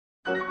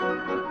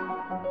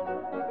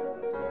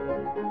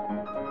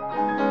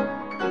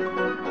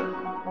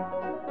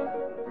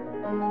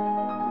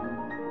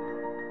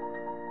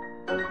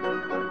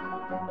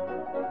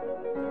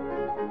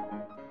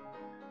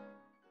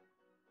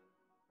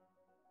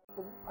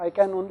I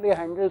can only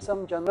handle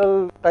some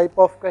general type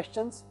of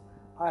questions.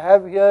 I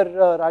have here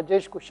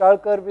Rajesh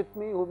Kushalkar with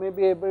me, who may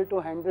be able to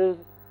handle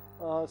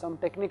some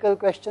technical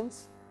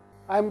questions.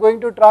 I am going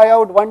to try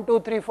out 1, 2,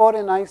 3, 4,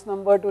 a nice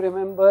number to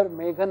remember.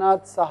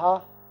 Meghanath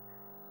Saha,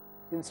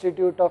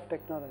 Institute of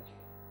Technology.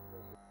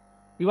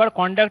 We are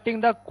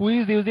conducting the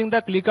quiz using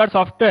the clicker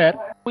software.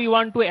 We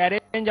want to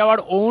arrange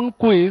our own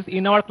quiz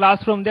in our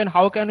classroom, then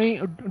how can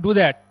we do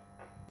that?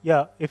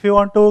 Yeah, if you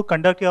want to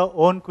conduct your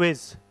own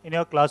quiz in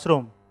your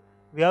classroom,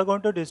 we are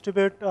going to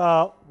distribute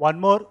one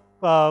more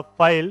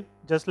file,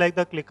 just like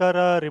the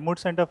clicker remote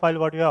center file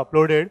what we have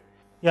uploaded.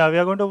 Yeah, we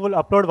are going to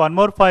upload one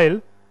more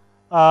file,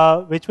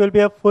 which will be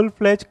a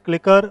full-fledged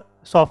clicker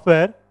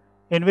software,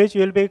 in which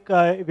you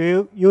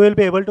will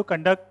be able to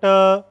conduct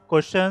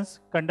questions,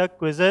 conduct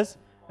quizzes,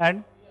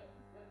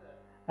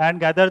 and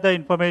gather the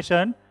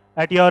information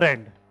at your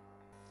end.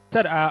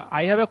 Sir,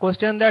 I have a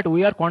question that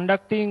we are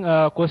conducting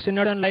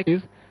questionnaire like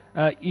this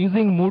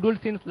using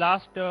Moodle since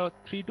last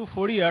 3 to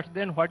 4 years.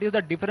 Then what is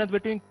the difference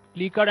between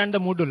clicker and the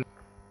Moodle?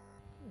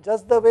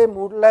 Just the way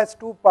Moodle has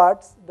two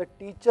parts, the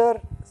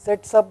teacher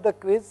sets up the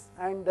quiz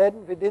and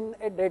then within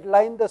a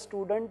deadline the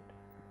student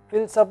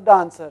fills up the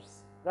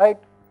answers, right?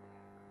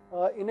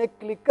 In a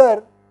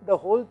clicker, the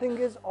whole thing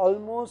is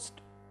almost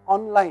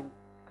online,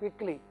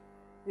 quickly.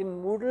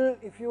 In Moodle,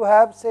 if you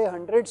have say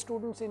 100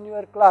 students in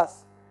your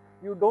class,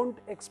 you don't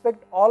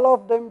expect all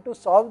of them to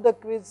solve the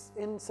quiz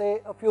in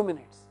say a few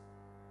minutes.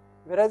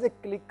 Whereas a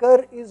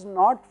clicker is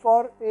not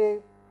for a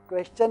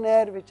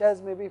questionnaire which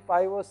has maybe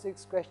 5 or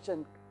 6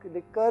 questions.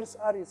 Clickers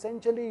are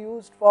essentially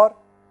used for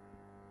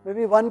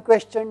maybe 1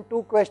 question,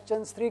 2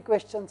 questions, 3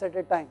 questions at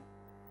a time.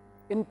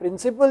 In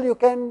principle, you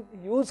can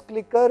use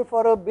clicker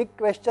for a big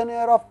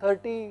questionnaire of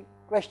 30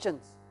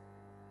 questions,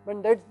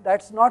 but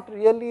that's not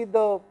really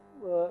the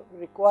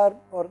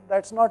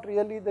that's not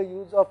really the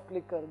use of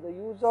clicker. The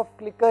use of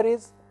clicker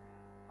is,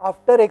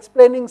 after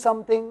explaining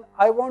something,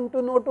 I want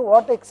to know to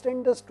what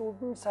extent the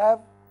students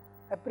have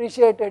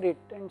appreciated it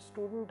and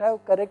students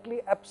have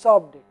correctly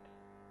absorbed it.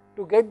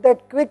 To get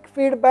that quick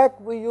feedback,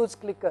 we use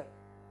clicker,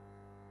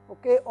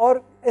 okay,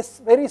 or a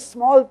very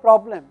small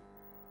problem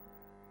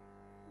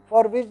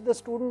for which the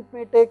student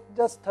may take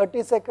just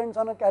 30 seconds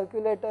on a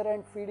calculator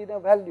and feed in a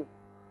value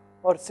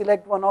or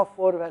select one of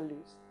 4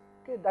 values.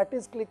 Okay, that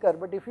is clicker.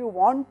 But if you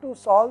want to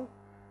solve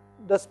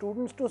the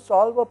students to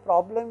solve a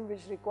problem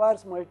which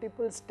requires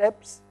multiple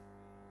steps,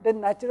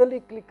 then naturally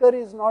clicker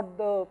is not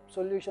the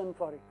solution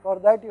for it. For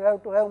that you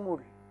have to have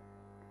Moodle.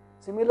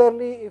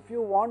 Similarly, if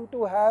you want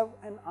to have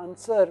an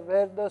answer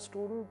where the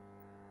student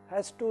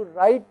has to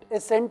write a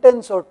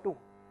sentence or 2,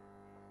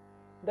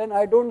 then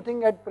I don't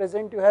think at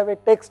present you have a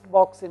text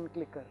box in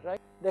clicker,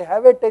 right? They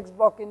have a text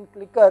box in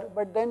clicker,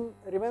 but then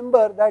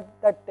remember that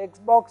that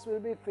text box will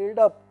be filled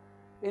up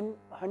in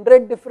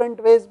 100 different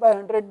ways by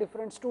 100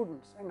 different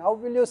students, and how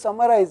will you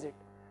summarize it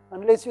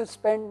unless you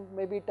spend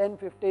maybe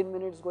 10-15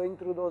 minutes going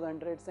through those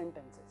 100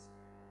 sentences.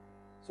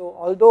 So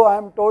although I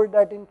am told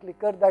that in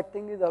clicker that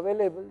thing is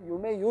available, you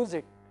may use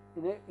it.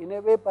 In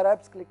a way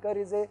perhaps clicker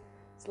is a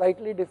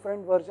slightly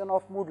different version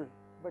of Moodle,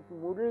 but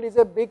Moodle is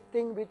a big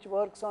thing which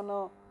works on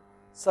a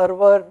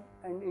server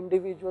and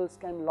individuals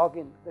can log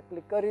in. The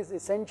clicker is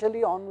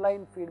essentially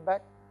online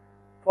feedback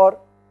for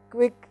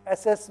quick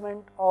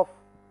assessment of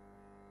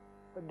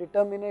the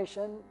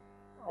determination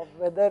of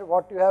whether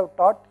what you have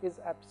taught is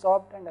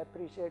absorbed and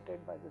appreciated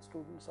by the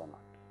students or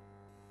not.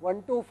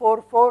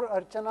 1244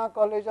 Archana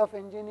College of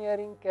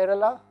Engineering,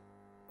 Kerala.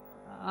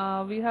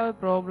 We have a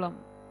problem.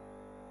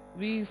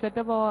 We set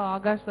up our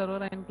Aakash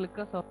server and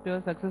clicker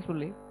software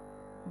successfully,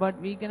 but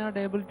we cannot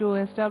able to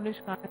establish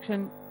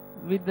connection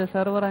with the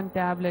server and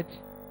tablet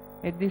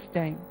at this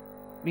time.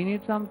 We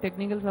need some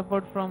technical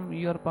support from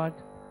your part.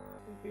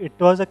 It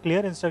was a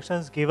clear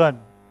instructions given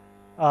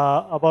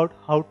about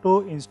how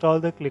to install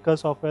the clicker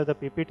software. The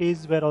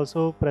PPTs were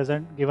also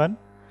given,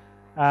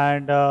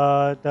 and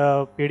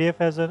the PDF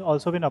has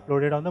also been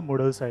uploaded on the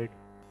Moodle side.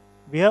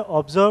 We have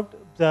observed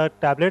the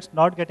tablets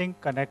not getting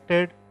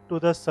connected to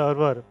the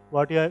server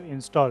what you have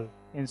installed.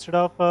 Instead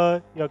of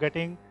you're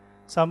getting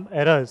some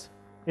errors,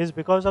 is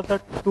because of the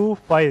 2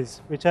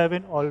 files which have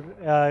been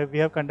we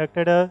have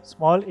conducted a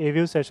small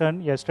AView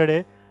session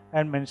yesterday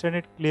and mentioned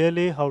it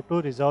clearly how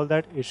to resolve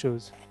that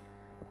issues.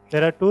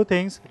 There are 2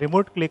 things: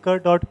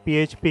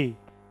 remoteclicker.php.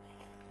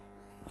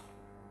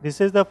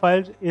 This is the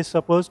file is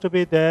supposed to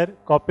be there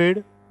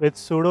copied with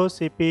sudo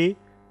cp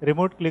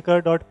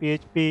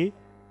remoteclicker.php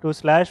to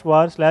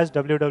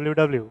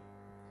 /var/www.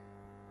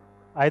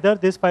 Either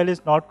this file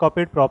is not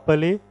copied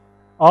properly,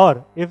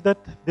 or if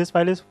this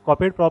file is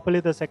copied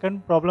properly, the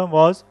second problem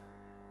was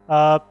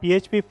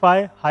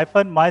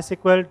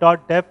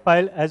php-mysql.dev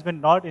file has been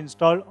not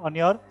installed on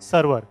your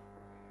server.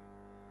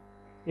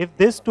 If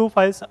these 2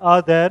 files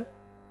are there,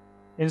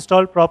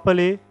 installed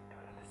properly,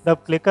 the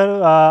clicker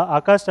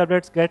Aakash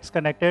tablets gets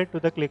connected to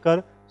the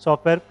clicker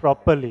software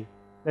properly.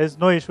 There is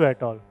no issue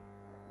at all.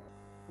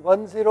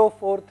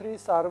 1043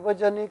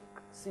 Sarvajanik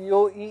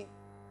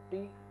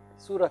COET,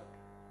 Surat.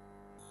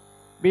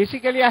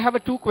 Basically, I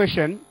have 2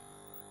 questions.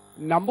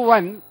 Number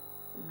 1,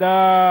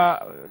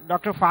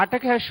 Dr.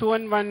 Phatak has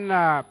shown one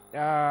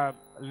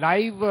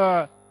live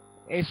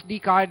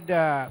SD card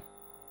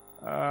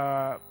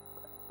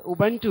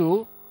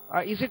Ubuntu.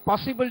 Is it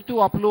possible to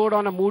upload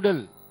on a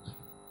Moodle?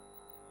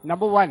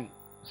 Number one.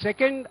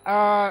 Second,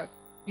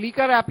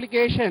 clicker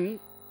application.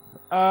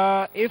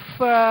 Is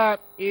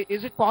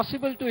it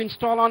possible to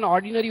install on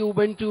ordinary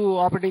Ubuntu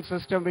operating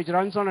system which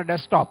runs on a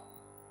desktop?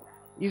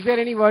 Is there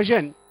any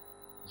version?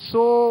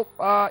 So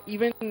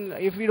even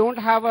if we don't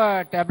have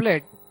a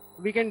tablet,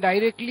 we can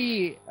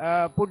directly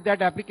put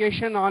that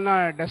application on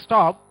a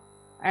desktop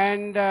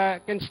and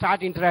can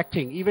start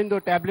interacting, even though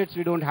tablets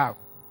we don't have.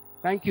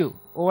 Thank you.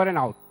 Over and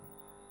out.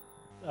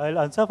 I'll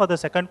answer for the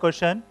second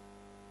question.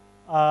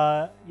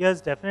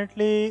 Yes,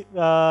 definitely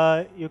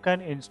you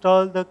can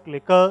install the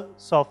clicker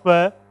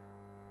software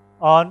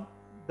on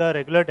the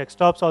regular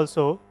desktops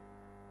also,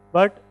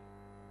 but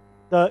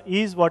the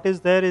ease what is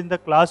there in the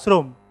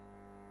classroom,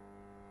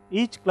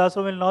 each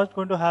classroom will not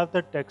going to have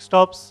the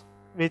desktops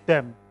with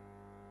them.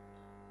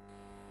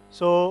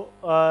 So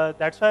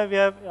that's why we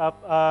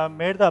have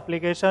made the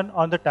application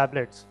on the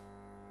tablets,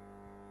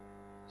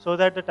 so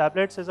that the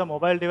tablets as a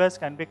mobile device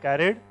can be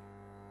carried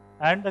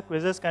and the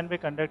quizzes can be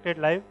conducted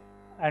live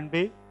and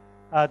the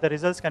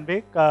results can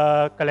be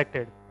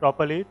collected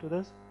properly to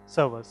the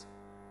servers.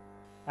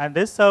 And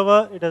this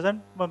server, it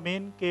doesn't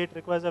mean it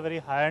requires a very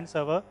high-end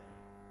server.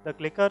 The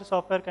clicker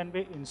software can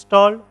be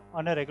installed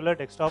on a regular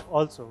desktop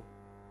also.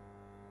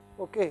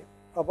 Okay,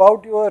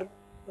 about your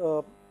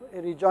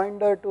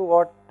rejoinder to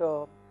what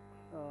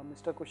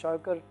Mr.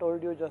 Kushalkar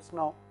told you just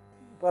now,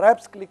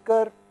 perhaps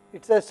clicker,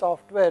 it's a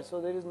software,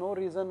 so there is no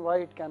reason why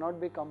it cannot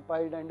be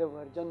compiled and a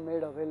version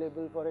made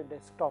available for a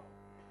desktop.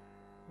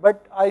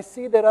 But I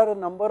see there are a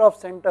number of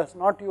centers,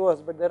 not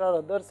yours, but there are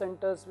other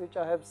centers which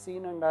I have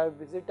seen and I have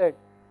visited,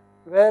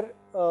 where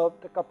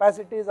the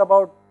capacity is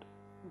about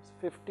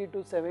 50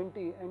 to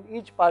 70 and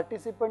each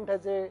participant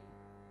has a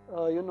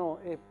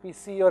a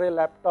PC or a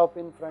laptop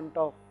in front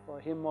of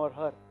him or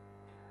her.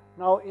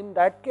 Now in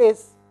that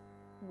case,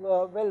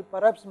 well,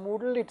 perhaps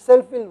Moodle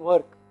itself will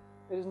work.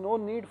 There is no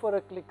need for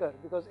a clicker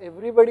because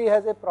everybody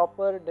has a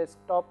proper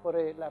desktop or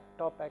a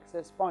laptop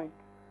access point.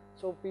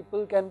 So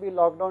people can be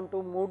logged on to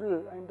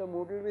Moodle and the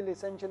Moodle will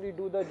essentially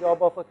do the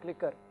job of a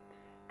clicker.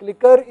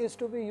 Clicker is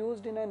to be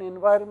used in an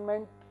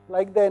environment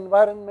like the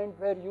environment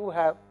where you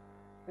have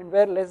and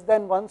where less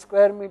than 1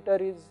 square meter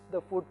is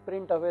the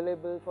footprint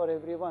available for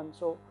everyone.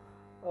 So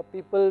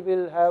people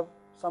will have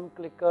some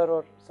clicker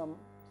or some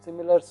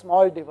similar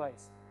small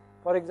device.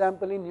 For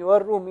example, in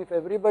your room, if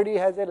everybody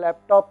has a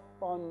laptop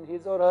on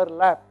his or her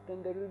lap,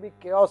 then there will be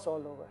chaos all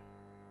over.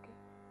 Okay?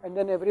 And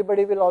then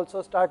everybody will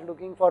also start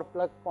looking for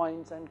plug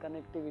points and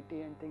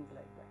connectivity and things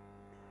like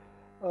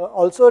that.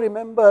 Also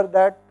remember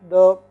that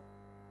the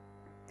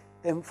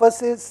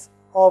emphasis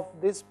of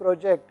this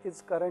project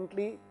is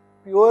currently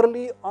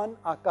purely on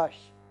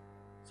Aakash.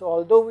 So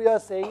although we are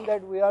saying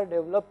that we are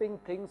developing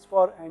things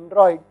for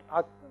Android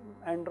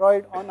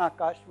on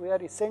Aakash, we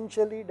are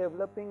essentially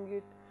developing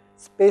it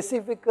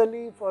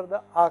specifically for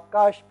the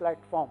Aakash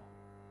platform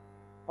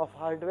of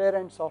hardware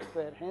and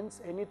software.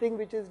 Hence, anything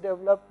which is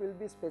developed will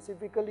be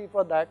specifically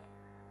for that.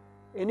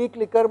 Any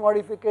clicker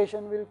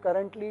modification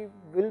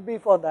will be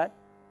for that.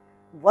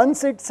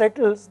 Once it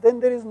settles, then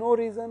there is no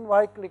reason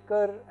why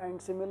clicker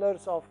and similar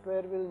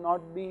software will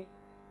not be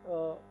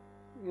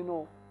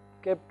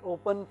kept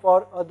open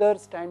for other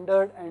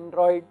standard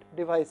Android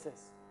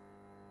devices.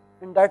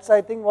 And that's,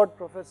 I think, what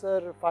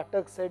Professor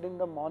Phatak said in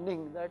the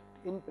morning, that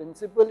in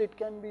principle it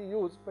can be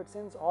used, but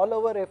since all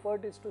our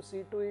effort is to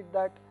see to it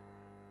that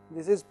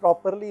this is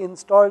properly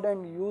installed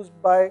and used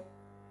by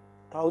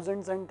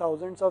thousands and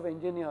thousands of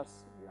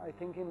engineers. I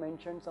think he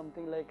mentioned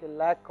something like 1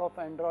 lakh of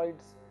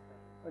Androids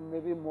and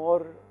maybe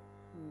more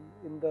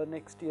in the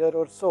next year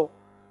or so.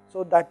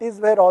 So that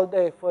is where all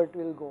the effort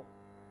will go.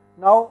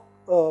 Now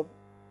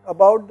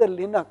about the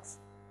Linux,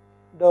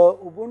 the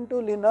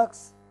Ubuntu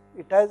Linux,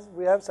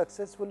 we have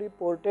successfully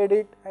ported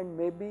it and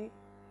maybe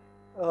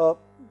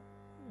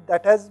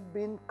that has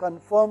been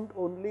confirmed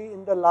only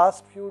in the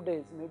last few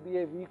days, maybe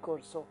a week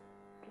or so.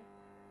 Okay.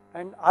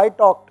 And I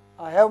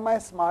have my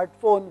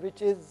smartphone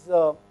which is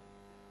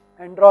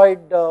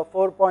Android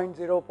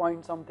 4.0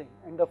 point something,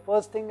 and the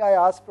first thing I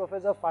asked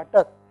Professor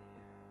Phatak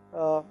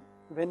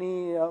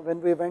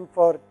when we went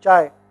for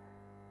chai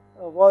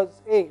was,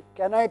 hey,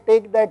 can I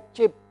take that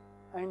chip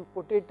and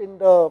put it in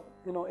the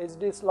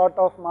SD slot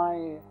of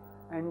my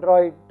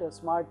Android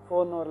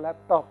smartphone or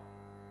laptop,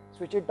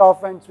 switch it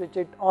off and switch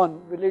it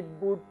on, will it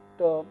boot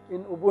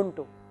in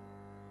Ubuntu?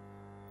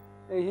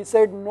 He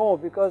said no,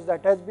 because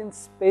that has been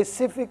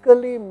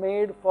specifically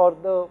made for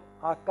the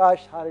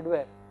Aakash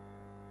hardware.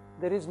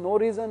 There is no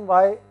reason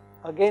why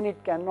again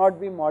it cannot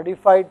be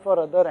modified for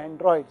other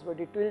Androids, but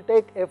it will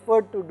take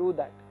effort to do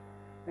that.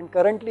 And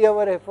currently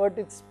our effort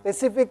is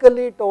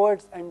specifically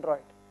towards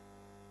Android.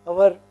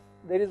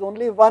 There is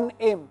only one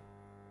aim,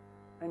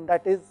 and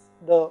that is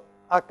the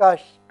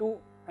Aakash to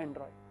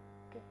Android.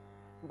 Okay.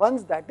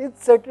 Once that is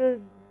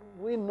settled,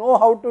 we know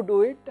how to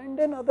do it, and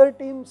then other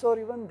teams or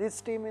even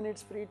this team in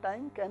its free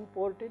time can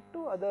port it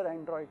to other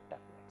Android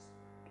tablets.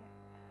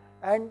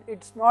 Okay. And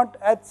it's not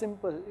as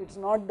simple. It's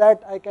not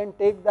that I can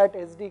take that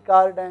SD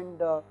card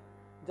and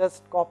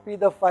just copy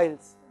the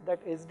files.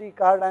 That SD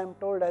card, I am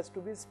told, has to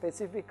be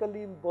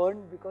specifically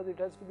burned because it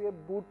has to be a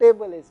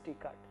bootable SD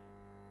card.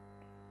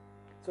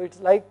 So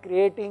it's like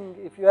creating,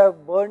 if you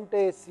have burnt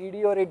a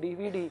CD or a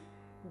DVD,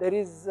 there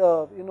is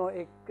a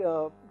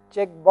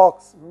check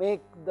box,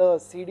 make the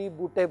CD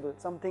bootable,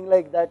 something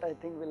like that I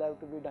think will have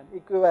to be done,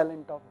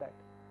 equivalent of that.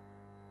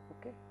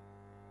 Okay.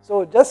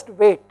 So just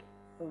wait,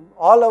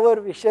 all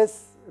our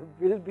wishes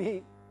will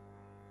be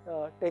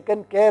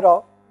taken care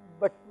of,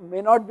 but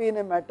may not be in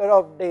a matter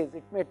of days,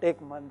 it may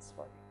take months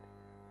for it.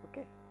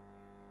 Okay.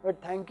 But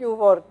thank you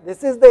for,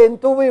 this is the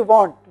enthu we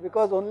want,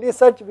 because only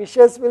such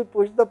wishes will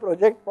push the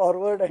project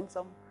forward and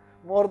some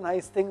more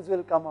nice things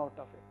will come out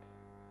of it.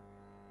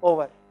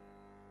 Over.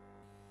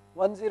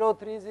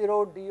 1030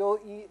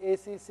 DOE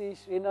ACC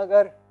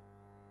Srinagar,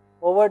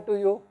 over to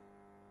you.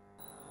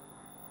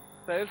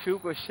 I have a few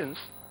questions.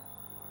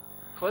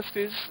 First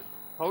is,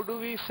 how do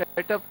we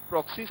set up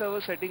proxy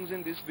server settings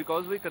in this,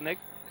 because we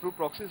connect through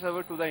proxy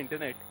server to the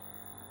internet?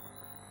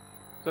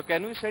 So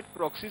can we set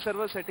proxy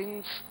server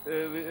settings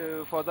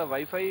for the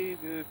Wi-Fi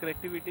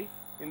connectivity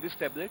in this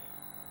tablet?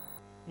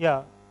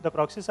 Yeah, the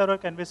proxy server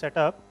can be set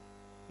up.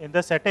 In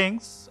the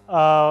settings,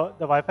 the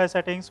Wi-Fi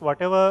settings,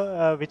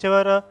 whatever,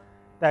 whichever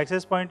the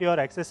access point you are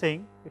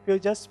accessing, if you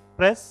just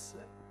press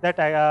that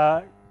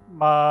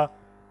for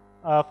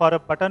a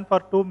button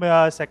for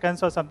 2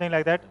 seconds or something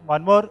like that,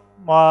 one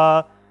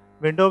more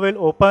window will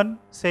open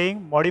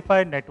saying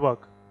modify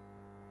network.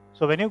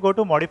 So when you go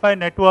to modify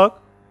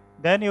network,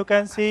 then you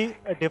can see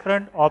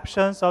different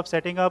options of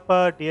setting up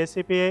a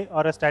DHCP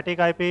or a static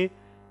IP.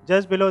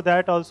 Just below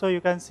that also you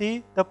can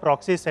see the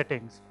proxy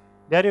settings.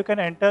 There you can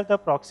enter the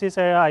proxy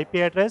IP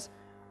address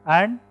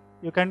and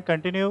you can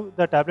continue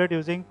the tablet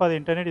using for the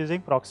internet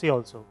using proxy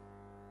also.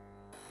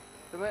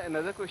 So my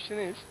another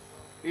question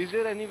is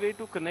there any way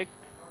to connect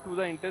to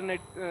the internet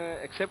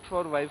except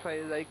for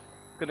Wi-Fi, like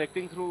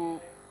connecting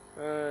through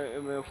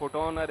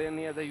Photon or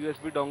any other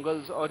USB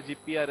dongles or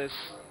GPRS?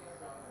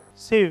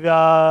 See,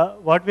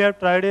 what we have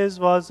tried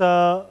was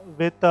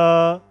with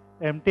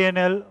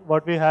MTNL,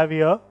 what we have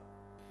here,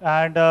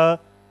 and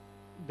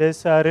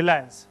this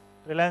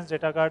Reliance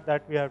data card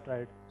that we have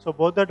tried. So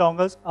both the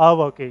dongles are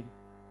working.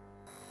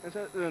 And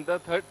sir, the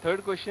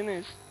third question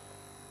is,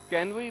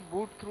 can we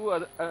boot through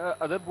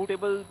other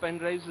bootable pen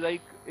drives,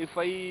 like if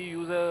I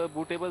use a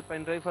bootable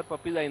pen drive for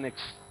Puppy Linux?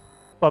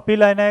 Puppy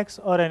Linux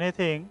or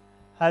anything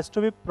has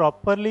to be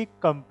properly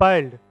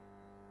compiled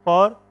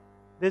for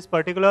this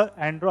particular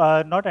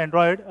not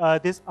Android,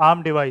 this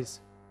ARM device.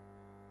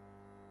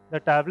 The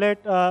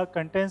tablet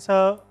contains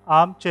a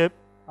ARM chip,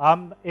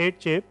 ARM 8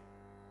 chip.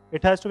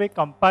 It has to be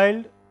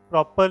compiled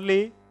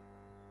properly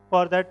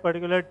for that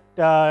particular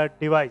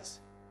device.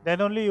 Then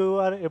only you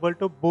are able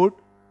to boot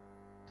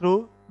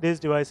through these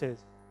devices.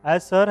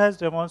 As sir has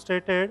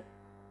demonstrated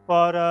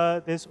for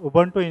this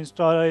Ubuntu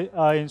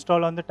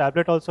install on the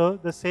tablet also,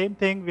 the same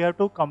thing we have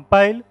to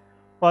compile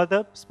for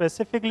the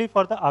specifically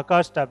for the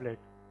Aakash tablet.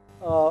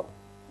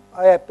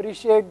 I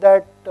appreciate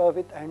that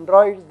with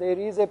Androids there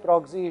is a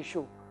proxy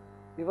issue.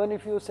 Even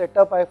if you set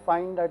up, I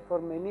find that for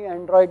many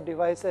Android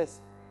devices,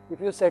 if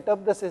you set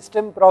up the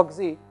system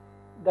proxy,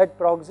 that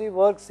proxy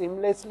works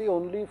seamlessly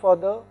only for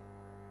the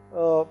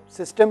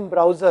system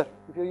browser.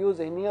 If you use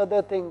any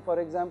other thing, for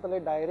example, a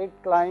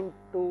direct client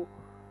to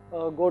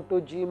go to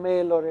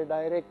Gmail or a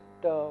direct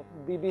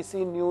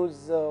BBC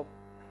News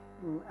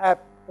app,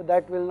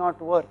 that will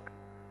not work.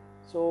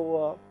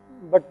 So,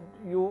 but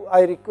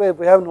I request,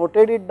 we have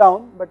noted it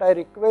down, but I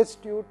request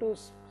you to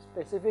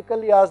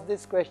specifically ask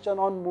this question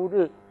on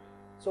Moodle.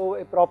 So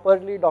a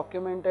properly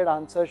documented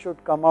answer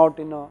should come out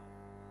in a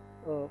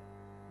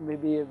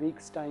maybe a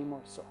week's time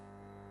or so.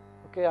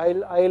 Okay,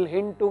 I'll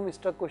hint to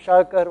Mr.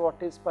 Kusharkar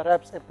what is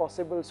perhaps a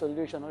possible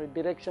solution or a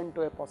direction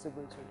to a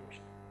possible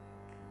solution.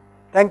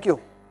 Thank you.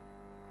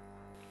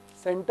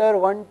 Center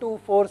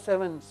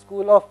 1247,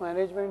 School of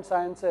Management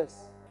Sciences.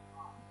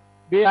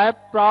 We have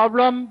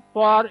problem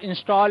for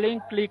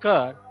installing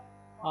clicker.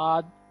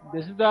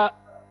 This is the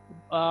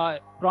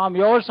from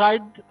your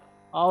side,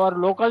 our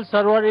local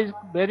server is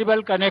very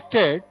well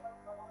connected,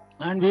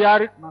 and we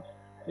are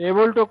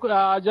able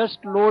to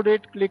just load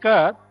it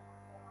clicker.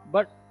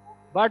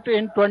 But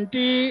in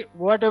 20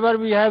 whatever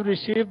we have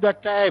received the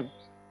tabs,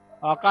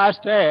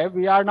 Aakash tab,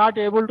 we are not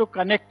able to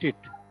connect it.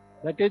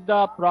 That is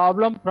the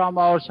problem from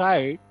our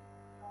side.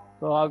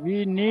 So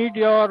we need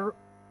your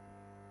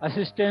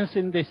assistance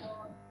in this.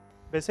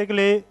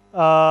 Basically,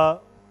 the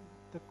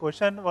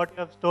question what you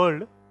have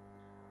told,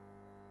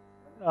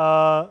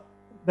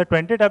 the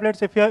 20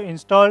 tablets, if you have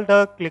installed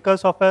the clicker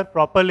software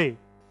properly,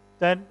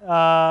 then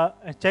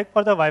check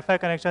for the Wi-Fi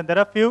connection. There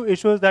are few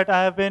issues that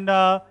I have been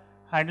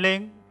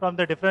handling from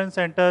the different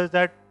centers,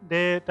 that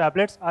the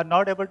tablets are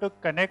not able to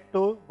connect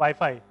to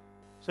Wi-Fi.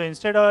 So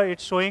instead of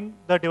it's showing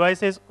the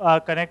device is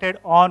connected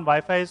on,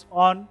 Wi-Fi is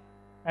on,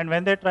 and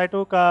when they try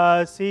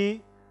to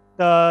see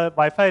the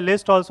Wi-Fi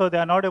list also, they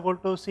are not able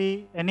to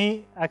see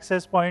any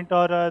access point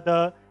or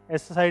the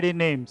SSID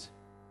names.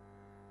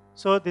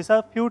 So these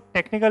are few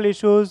technical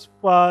issues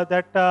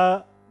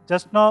that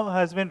just now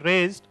has been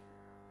raised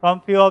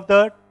from few of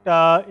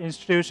the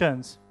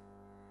institutions.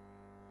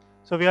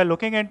 So we are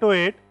looking into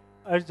it.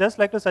 I'd just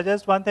like to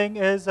suggest one thing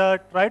is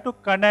don't try to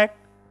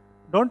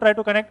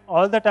connect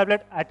all the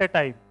tablet at a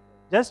time.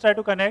 Just try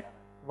to connect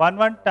one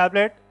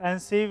tablet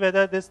and see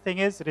whether this thing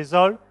is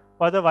resolved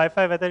for the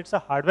Wi-Fi, whether it's a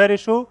hardware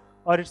issue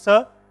or it's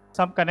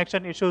some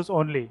connection issues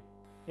only.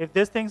 If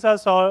these things are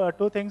solved,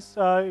 two things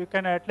you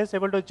can at least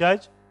able to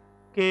judge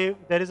if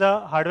there is a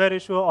hardware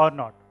issue or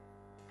not.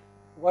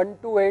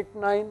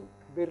 1289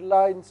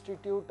 Birla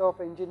Institute of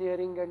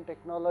Engineering and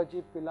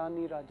Technology,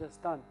 Pilani,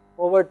 Rajasthan.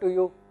 Over to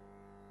you.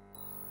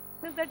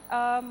 Is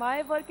that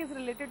my work is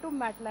related to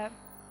MATLAB.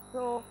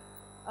 So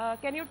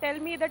can you tell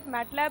me that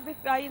MATLAB,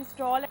 if I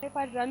install and if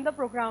I run the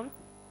program,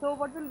 so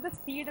what will the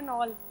speed and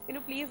all? Can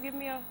you please give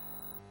me a...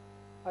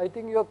 I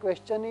think your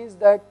question is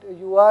that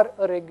you are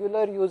a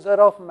regular user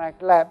of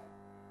MATLAB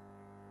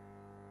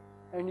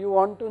and you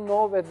want to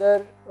know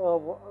whether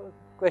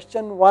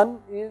question 1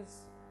 is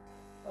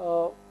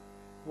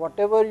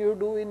whatever you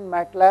do in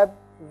MATLAB,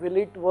 will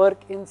it work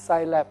in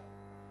Scilab?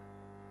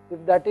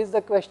 If that is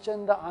the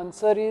question, the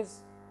answer is,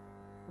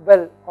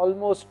 well,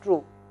 almost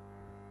true.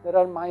 There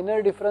are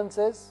minor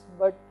differences,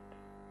 but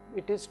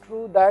it is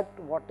true that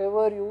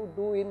whatever you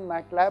do in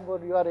MATLAB or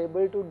you are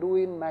able to do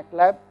in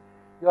MATLAB,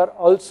 you are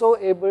also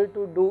able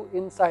to do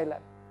in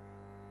Scilab.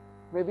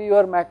 Maybe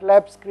your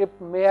MATLAB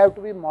script may have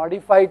to be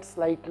modified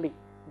slightly,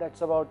 that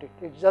is about it.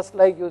 It is just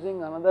like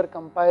using another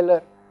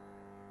compiler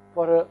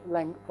for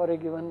a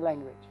given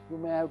language. You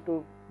may have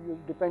to,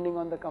 depending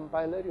on the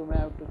compiler, you may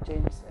have to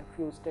change a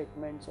few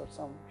statements or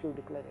some few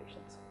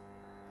declarations.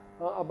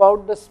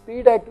 About the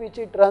speed at which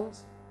it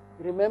runs,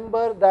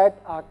 remember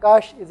that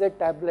Aakash is a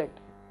tablet.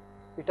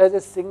 It has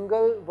a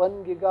single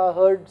 1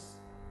 gigahertz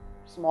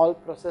small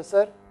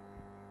processor.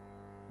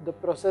 The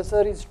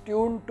processor is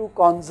tuned to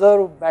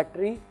conserve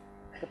battery.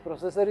 The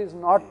processor is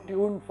not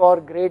tuned for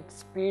great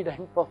speed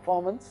and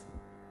performance.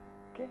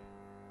 Okay,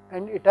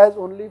 and it has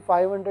only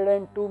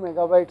 502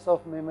 megabytes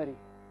of memory.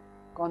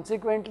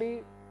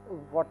 Consequently,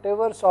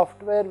 whatever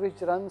software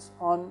which runs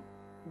on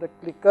the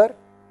clicker,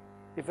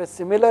 if a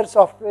similar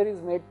software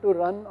is made to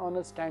run on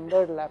a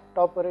standard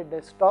laptop or a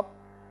desktop,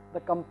 the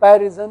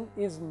comparison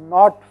is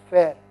not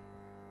fair.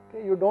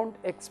 Okay, you don't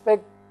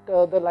expect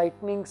the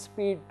lightning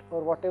speed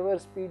or whatever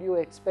speed you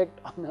expect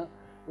on a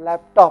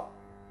laptop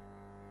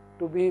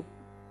to be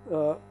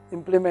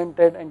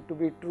implemented and to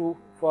be true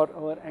for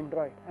our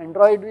Android.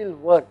 Android will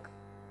work,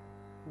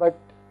 but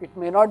it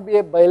may not be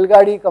a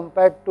Bailgadi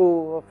compared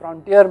to a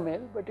Frontier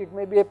Mail, but it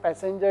may be a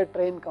passenger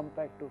train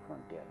compared to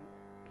Frontier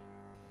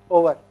Mail.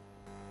 Over.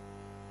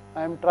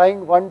 I am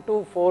trying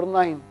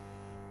 1249,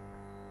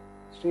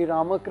 Sri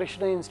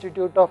Ramakrishna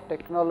Institute of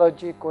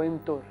Technology,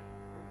 Coimbatore,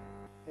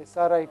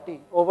 SRIT.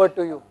 Over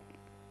to you.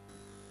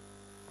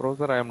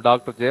 Professor, I am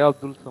Dr. J.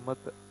 Abdul Samad,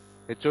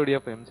 HOD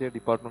of MCA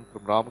Department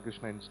from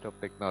Ramakrishna Institute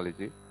of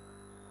Technology.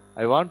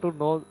 I want to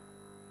know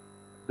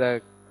the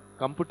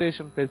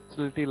computation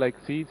facility like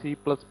C, C++,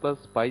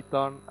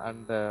 Python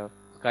and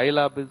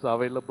Scilab is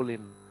available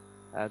in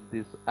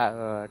this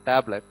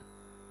tablet.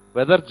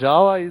 Whether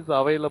Java is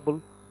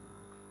available?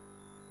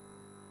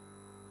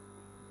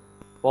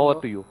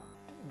 Over to you.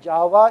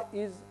 Java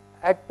is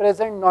at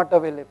present not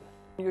available.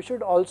 You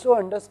should also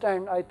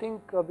understand, I think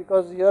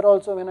because here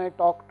also when I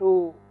talk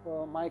to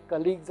my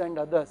colleagues and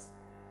others,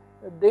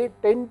 they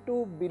tend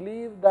to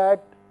believe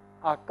that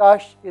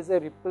Aakash is a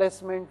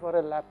replacement for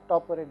a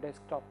laptop or a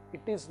desktop.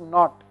 It is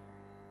not.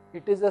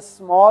 It is a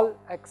small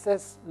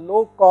access,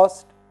 low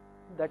cost,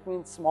 that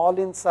means small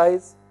in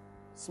size,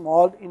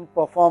 small in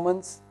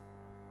performance,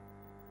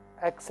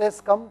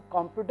 access come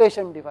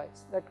computation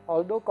device. That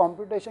although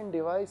computation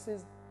device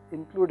is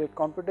included,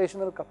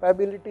 computational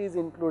capability is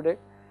included,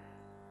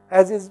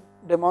 as is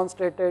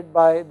demonstrated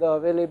by the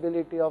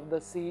availability of the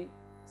C,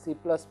 C++,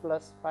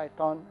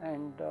 Python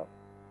and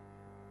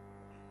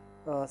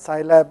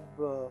Scilab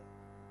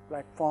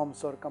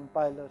platforms or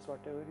compilers,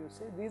 whatever you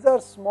say. These are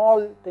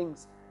small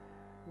things.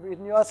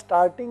 When you are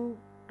starting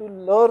to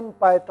learn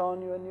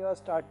Python, when you are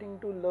starting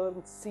to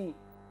learn C,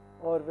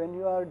 or when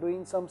you are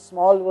doing some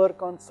small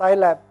work on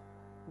Scilab,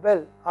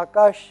 well,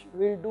 Aakash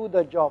will do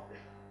the job.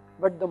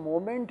 But the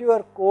moment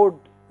your code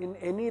in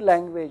any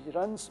language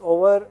runs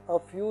over a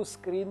few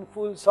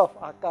screenfuls of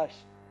Aakash,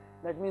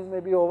 that means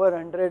maybe over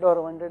 100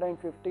 or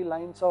 150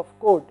 lines of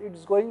code, it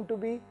is going to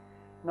be,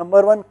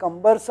 number one,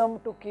 cumbersome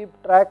to keep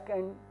track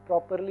and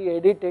properly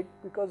edit it,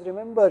 because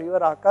remember your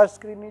Aakash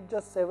screen is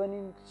just 7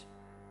 inch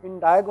in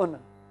diagonal.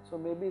 So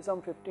maybe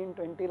some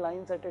 15-20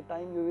 lines at a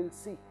time you will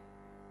see,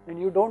 and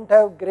you don't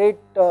have great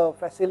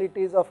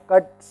facilities of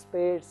cut,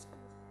 paste,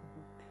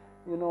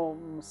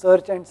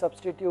 search and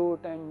substitute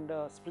and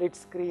split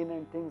screen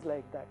and things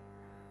like that.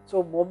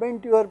 So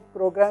moment your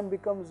program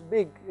becomes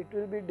big, it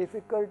will be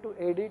difficult to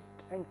edit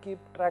and keep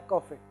track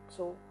of it.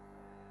 So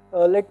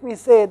let me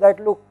say that,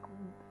 look,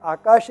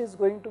 Aakash is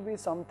going to be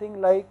something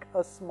like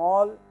a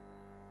small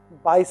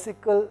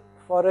bicycle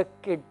for a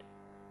kid.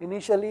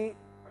 Initially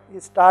he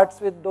starts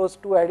with those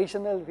two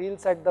additional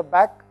wheels at the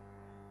back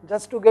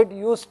just to get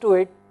used to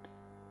it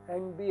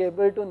and be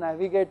able to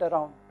navigate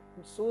around.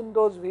 Soon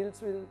those wheels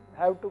will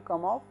have to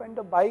come off and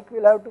the bike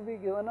will have to be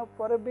given up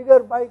for a bigger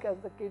bike as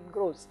the kid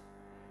grows.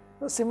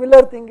 So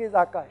similar thing is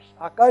Aakash.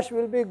 Aakash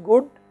will be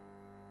good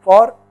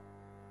for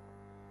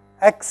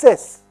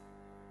access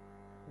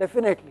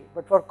definitely,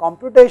 but for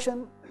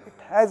computation it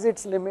has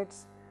its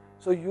limits.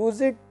 So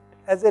use it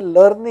as a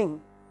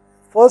learning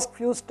first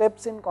few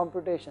steps in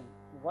computation.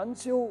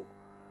 Once you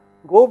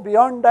go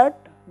beyond that,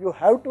 you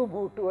have to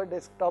move to a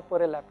desktop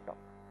or a laptop.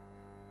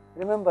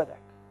 Remember that.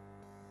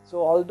 So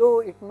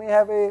although it may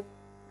have a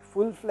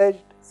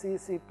full-fledged C,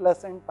 C++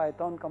 and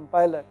Python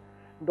compiler,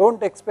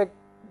 don't expect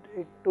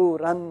it to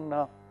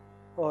run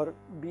or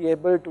be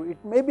able to.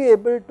 It may be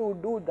able to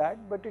do that,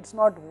 but it's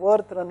not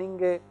worth running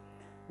a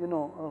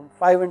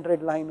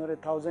 500 line or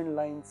 1000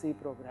 line C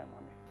program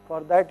on it.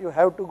 For that you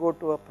have to go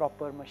to a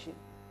proper machine.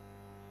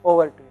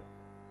 Over to you.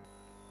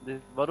 This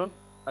is Varun,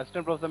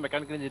 Assistant Professor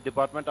Mechanical Engineering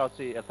Department of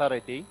the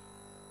SRIT.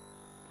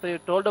 So you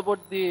told about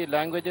the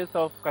languages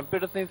of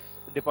Computer Science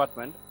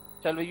Department.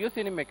 Shall we use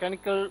any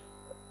mechanical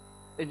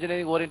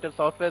engineering oriented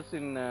softwares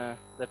in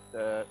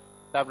that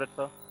tablet,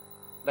 sir?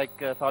 Like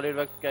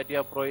SolidWorks,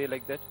 CATIA, Pro,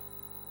 like that?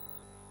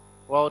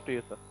 Over to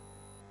you, sir.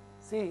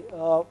 See,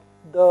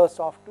 the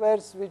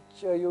softwares which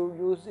you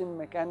use in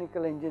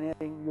mechanical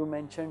engineering, you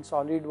mentioned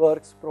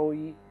SolidWorks,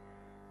 Pro-E,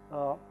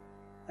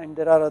 and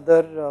there are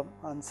other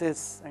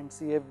ANSYS and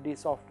CFD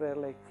software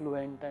like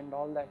Fluent and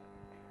all that.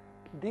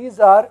 These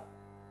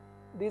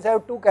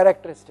have two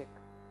characteristics.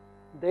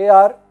 They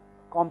are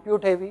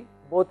compute heavy,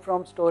 both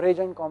from storage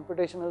and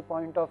computational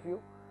point of view,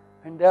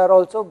 and they are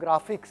also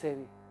graphics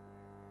heavy.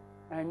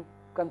 And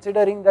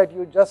considering that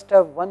you just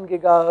have 1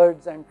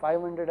 gigahertz and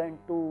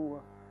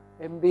 502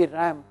 MB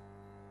RAM,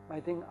 I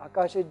think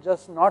Aakash is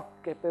just not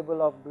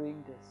capable of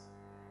doing this.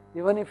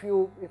 Even if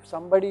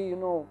somebody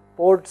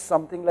ports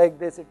something like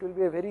this, it will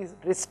be a very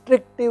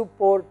restrictive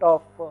port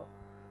of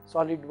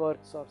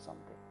SolidWorks or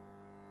something.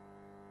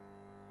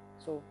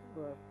 So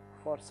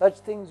for such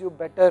things you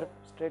better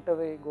straight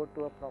away go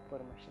to a proper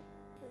machine.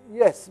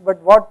 Yes,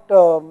 but what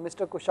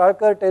Mr.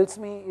 Kushalkar tells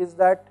me is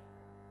that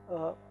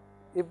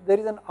if there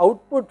is an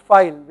output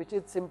file which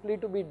is simply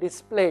to be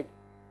displayed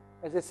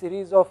as a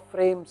series of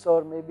frames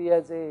or maybe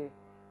as a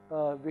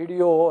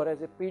video or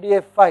as a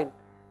PDF file,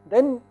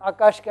 then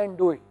Aakash can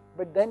do it.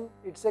 But then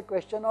it's a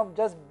question of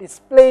just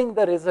displaying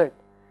the result,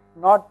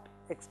 not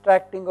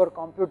extracting or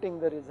computing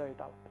the result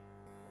out.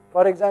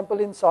 For example,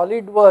 in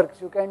SolidWorks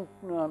you can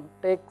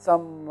take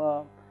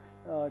some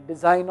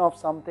design of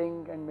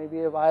something and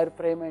maybe a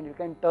wireframe and you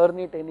can turn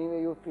it any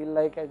way you feel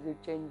like as you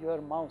change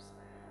your mouse.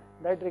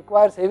 That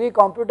requires heavy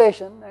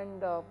computation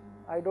and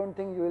I don't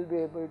think you will be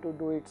able to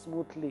do it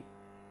smoothly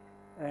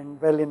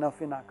and well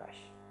enough in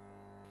Aakash.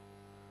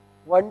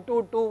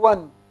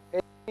 1221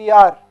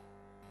 SPR,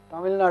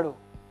 Tamil Nadu.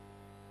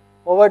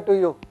 Over to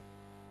you.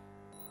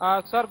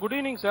 Sir, good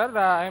evening, sir.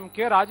 I am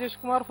K. Rajesh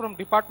Kumar from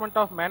Department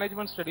of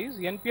Management Studies,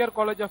 NPR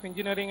College of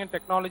Engineering and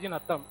Technology,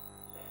 Nattam.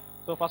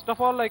 So first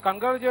of all, I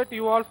congratulate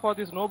you all for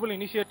this noble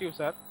initiative,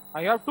 sir.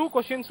 I have two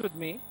questions with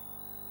me.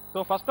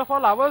 So first of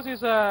all, ours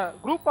is a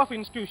group of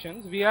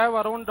institutions. We have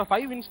around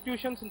 5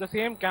 institutions in the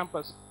same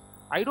campus.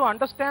 I do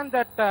understand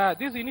that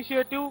this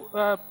initiative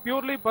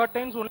purely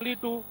pertains only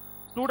to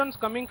students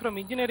coming from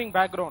engineering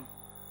background.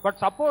 But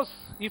suppose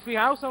if we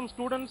have some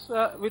students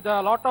with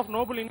a lot of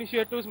noble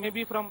initiatives,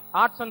 maybe from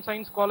Arts and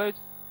Science College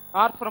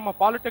or from a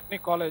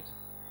Polytechnic College,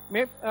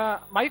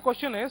 my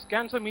question is,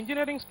 can some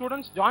engineering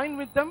students join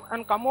with them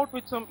and come out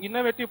with some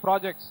innovative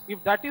projects?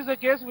 If that is the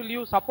case, will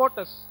you support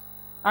us?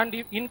 And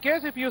in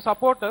case if you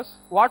support us,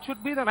 what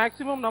should be the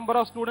maximum number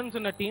of students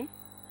in a team?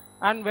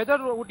 And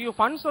whether would you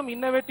fund some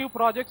innovative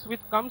projects which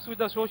comes with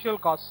a social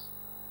cost?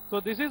 So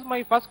this is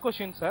my first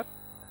question, sir.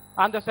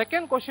 And the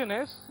second question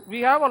is, we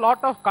have a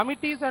lot of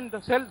committees and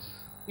cells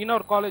in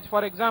our college.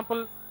 For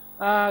example,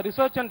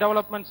 Research and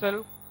Development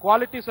Cell,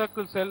 Quality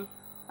Circle Cell,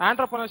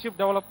 Entrepreneurship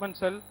Development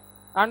Cell,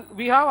 and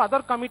we have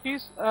other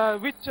committees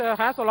which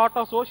has a lot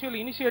of social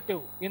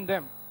initiative in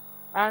them.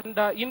 And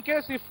in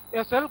case if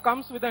a cell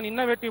comes with an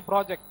innovative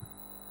project,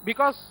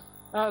 because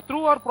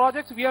through our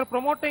projects we are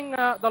promoting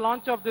the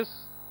launch of this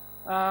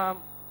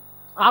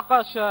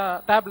Aakash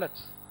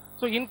tablets.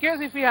 So in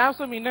case if we have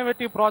some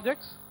innovative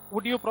projects,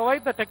 would you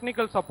provide the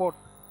technical support?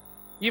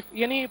 If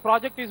any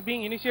project is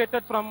being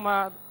initiated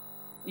from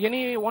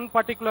any one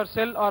particular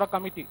cell or a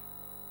committee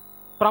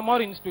from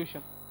our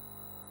institution.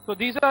 So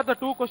these are the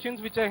two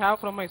questions which I have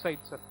from my side,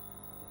 sir.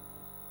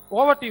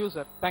 Over to you,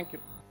 sir. Thank you.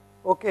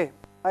 Okay,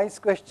 nice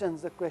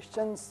questions. The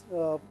questions,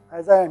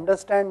 as I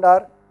understand,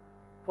 are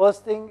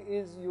first thing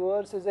is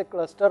yours is a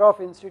cluster of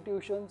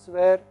institutions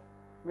where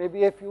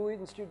maybe a few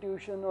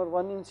institution or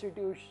one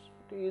institution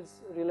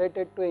is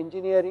related to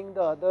engineering,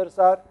 the others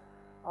are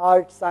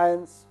art,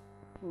 science,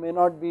 may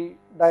not be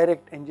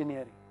direct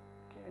engineering.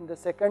 Okay. And the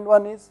second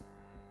one is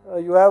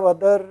you have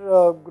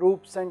other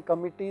groups and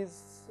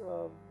committees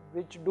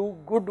which do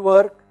good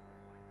work,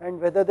 and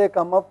whether they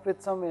come up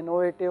with some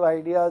innovative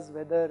ideas,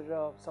 whether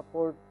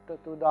support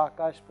to the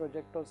Aakash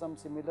project or some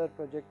similar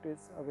project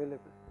is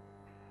available.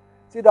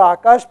 See, the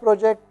Aakash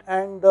project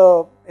and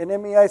the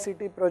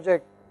NMEICT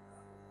project,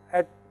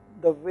 at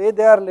the way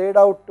they are laid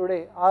out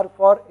today, are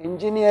for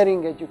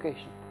engineering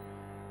education,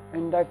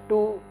 and that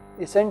too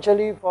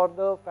essentially for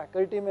the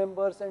faculty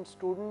members and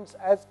students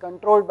as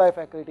controlled by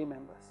faculty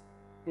members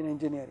in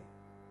engineering.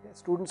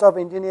 Students of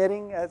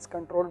engineering as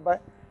controlled by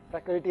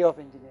faculty of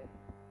engineering.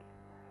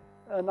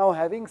 Now,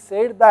 having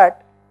said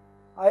that,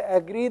 I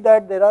agree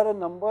that there are a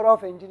number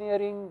of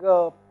engineering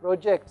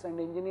projects and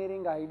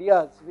engineering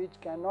ideas which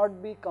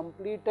cannot be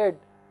completed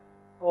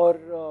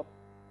or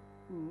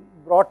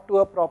brought to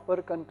a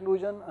proper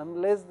conclusion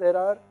unless there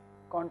are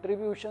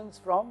contributions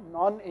from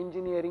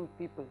non-engineering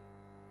people.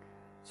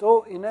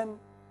 So,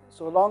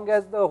 so long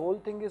as the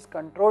whole thing is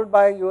controlled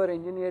by your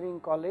engineering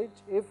college,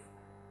 if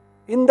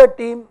in the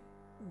team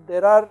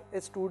there are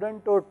a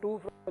student or two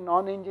from a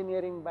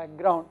non-engineering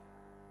background,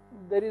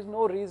 there is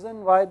no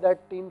reason why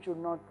that team should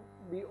not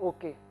be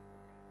okay.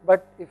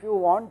 But if you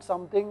want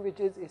something which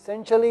is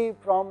essentially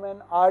from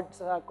an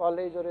arts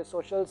college or a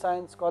social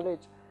science college,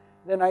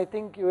 then I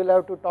think you will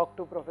have to talk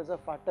to Professor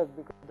Phatak,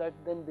 because that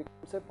then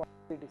becomes a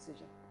policy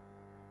decision.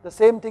 The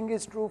same thing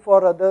is true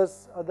for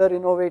other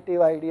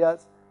innovative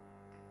ideas.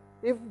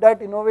 If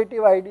that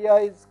innovative idea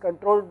is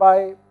controlled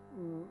by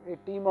a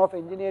team of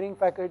engineering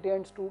faculty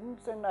and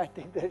students, then I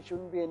think there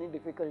shouldn't be any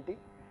difficulty.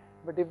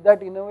 But if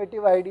that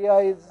innovative idea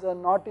is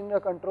not in the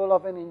control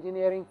of an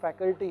engineering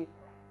faculty,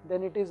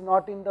 then it is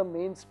not in the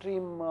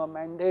mainstream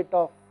mandate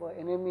of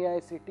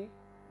NMEICT,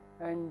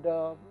 and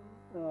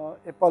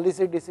a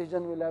policy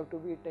decision will have to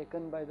be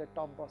taken by the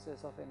top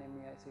bosses of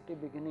NMEICT,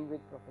 beginning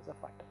with Professor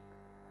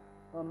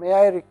Phatak. May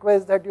I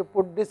request that you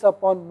put this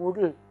upon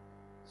Moodle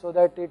so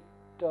that it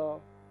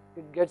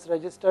gets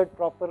registered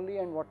properly,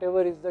 and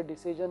whatever is the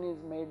decision is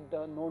made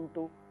known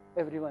to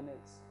everyone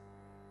else.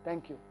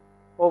 Thank you.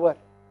 Over.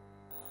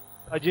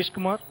 Rajesh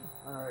Kumar,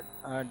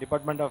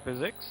 Department of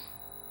Physics.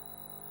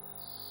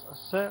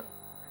 Sir,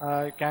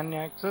 can you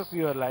access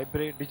your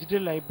library,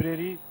 digital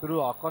library through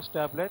Aakash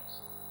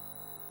tablets?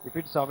 If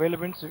it's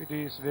available, it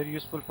is very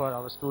useful for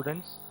our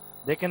students.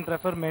 They can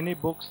refer many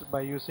books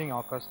by using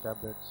Aakash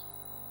tablets.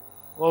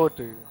 Over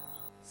to you.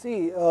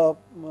 See,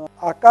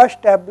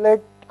 Aakash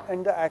tablet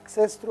and the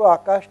access through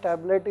Aakash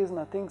tablet is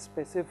nothing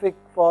specific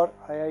for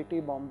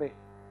IIT Bombay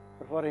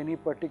or for any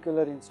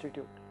particular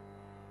institute.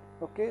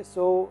 Okay,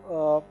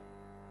 so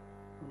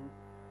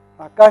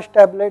Aakash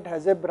tablet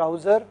has a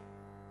browser.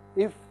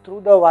 If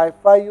through the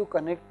Wi-Fi you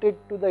connect it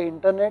to the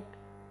internet,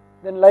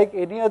 then like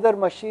any other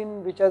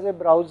machine which has a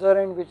browser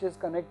and which is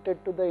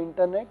connected to the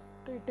internet,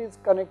 it is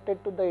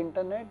connected to the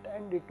internet,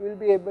 and it will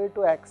be able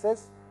to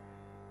access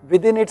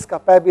within its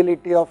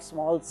capability of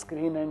small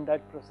screen and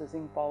that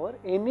processing power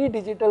any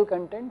digital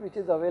content which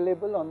is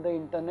available on the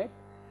internet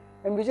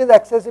and which is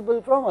accessible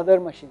from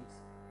other machines.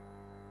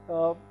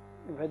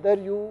 Whether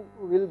you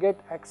will get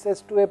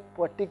access to a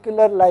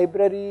particular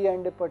library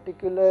and a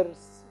particular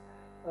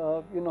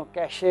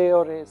cache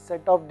or a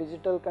set of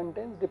digital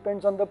contents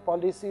depends on the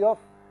policy of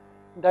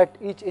that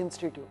each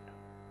institute.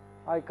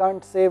 I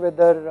can't say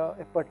whether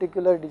a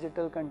particular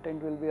digital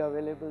content will be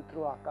available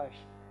through Aakash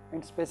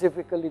and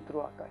specifically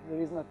through Aakash. There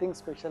is nothing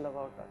special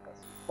about Aakash.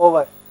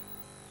 Over.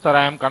 Sir,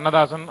 I am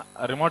Kannadasan,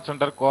 Remote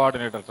Center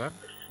Coordinator, sir.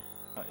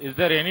 Is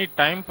there any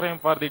time frame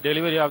for the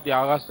delivery of the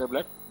Aakash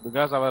tablet?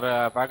 Because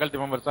our faculty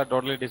members are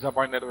totally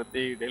disappointed with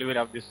the delivery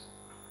of this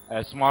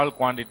small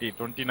quantity,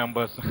 20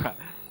 numbers.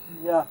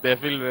 Yeah. They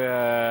feel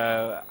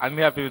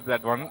unhappy with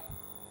that one.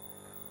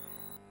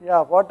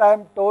 Yeah, what I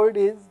am told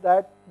is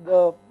that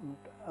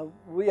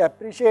we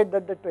appreciate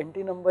that the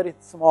 20 number is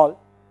small,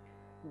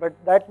 but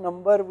that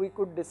number we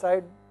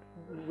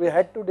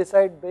had to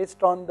decide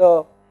based on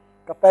the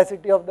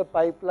capacity of the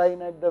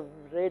pipeline at the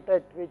rate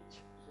at which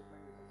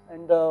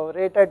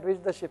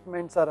the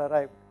shipments are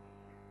arrived.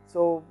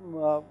 So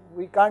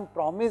we can't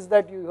promise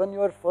that even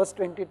your first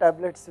 20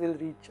 tablets will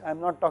reach. I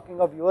am not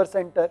talking of your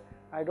center.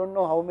 I don't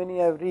know how many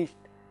have reached,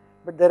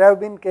 but there have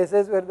been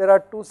cases where there are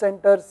two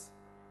centers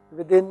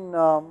within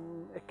a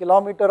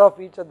kilometer of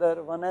each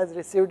other. One has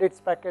received its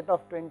packet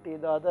of 20,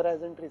 the other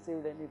hasn't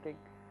received anything.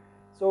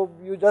 So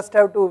you just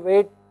have to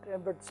wait,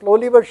 but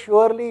slowly but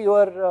surely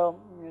your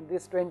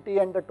this 20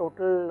 and the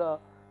total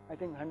I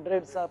think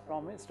hundreds are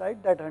promised,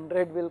 right? That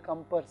 100 will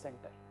come per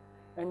center.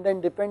 And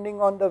then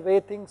depending on the way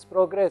things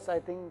progress, I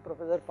think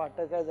Professor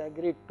Phatak has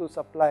agreed to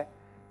supply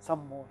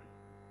some more.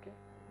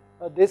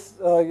 Okay.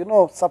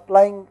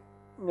 Supplying,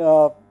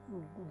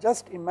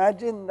 just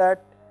imagine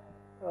that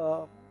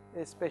a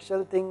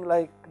special thing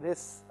like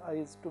this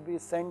is to be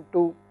sent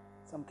to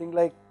something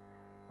like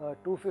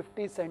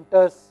 250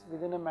 centers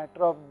within a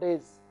matter of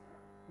days.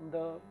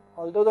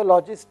 Although the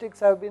logistics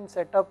have been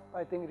set up,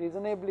 I think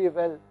reasonably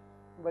well,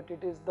 but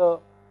it is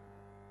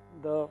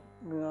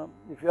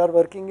if you are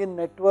working in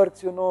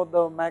networks,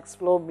 the max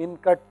flow min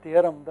cut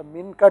theorem, the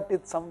min cut is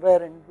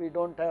somewhere and we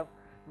don't have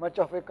much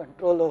of a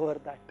control over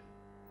that.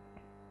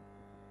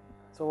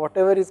 So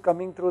whatever is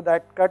coming through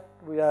that cut,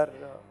 we are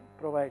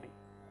providing.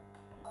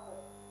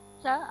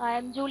 Sir, I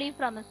am Julie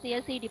from the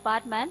CSE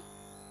department.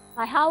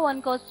 I have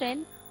one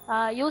question.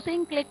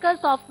 Using clicker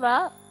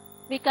software,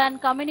 we can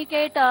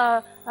communicate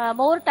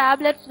more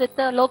tablets with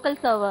the local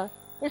server.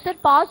 Is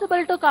it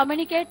possible to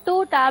communicate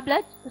 2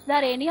 tablets? Is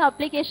there any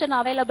application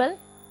available,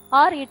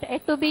 or it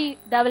yet to be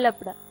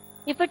developed?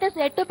 If it is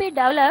yet to be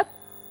developed,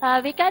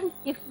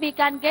 if we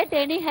can get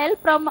any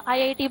help from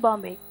IIT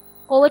Bombay.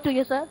 Over to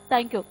you, sir.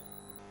 Thank you.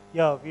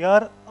 Yeah, we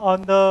are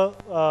on the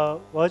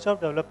verge of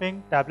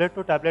developing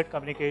tablet-to-tablet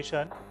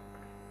communication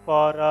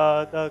for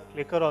the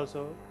clicker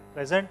also.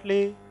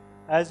 Presently,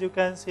 as you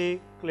can see,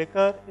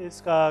 clicker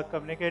is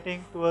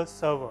communicating to a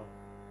server.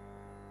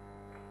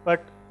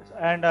 But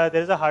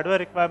there is a hardware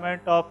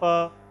requirement of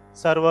a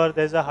server,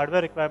 there is a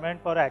hardware requirement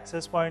for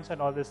access points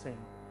and all this thing.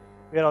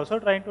 We are also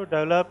trying to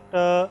develop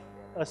a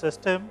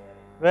system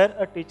where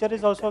a teacher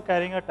is also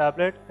carrying a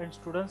tablet and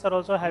students are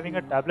also having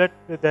a tablet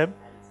with them,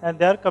 and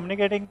they are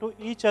communicating to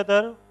each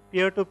other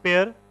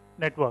peer-to-peer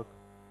network.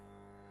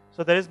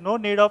 So there is no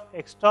need of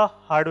extra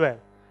hardware,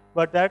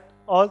 but that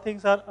all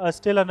things are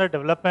still under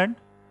development,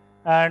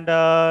 and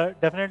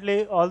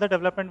definitely all the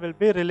development will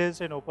be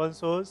released in open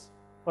source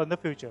for the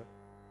future.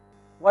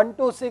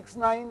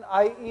 1269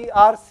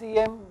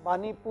 IERCM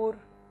Banipur,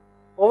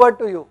 over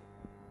to you.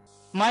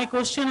 My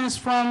question is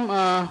from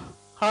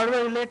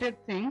hardware related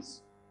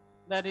things,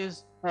 that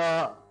is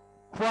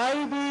why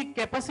the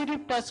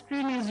capacitive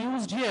touchscreen is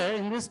used here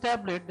in this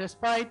tablet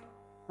despite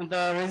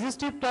the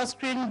resistive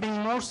touchscreen being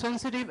more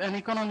sensitive and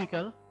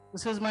economical.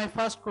 This is my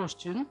first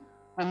question.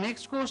 And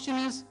next question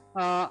is,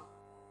 can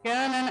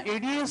an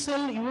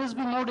ADSL USB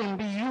modem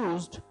be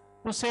used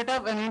to set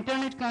up an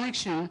internet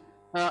connection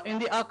in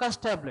the Aakash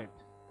tablet?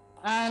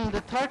 And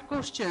the third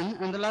question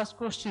and the last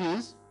question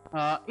is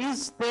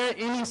there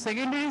any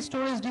secondary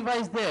storage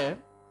device there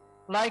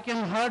like in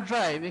hard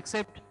drive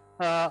except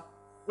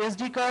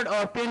SD card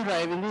or pen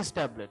drive in this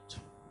tablet?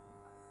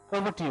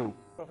 Over to you.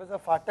 Professor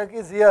Phatak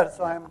is here,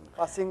 so I am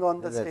passing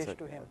on the stage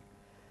to him.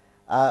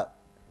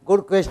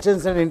 Good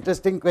questions and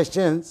interesting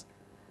questions.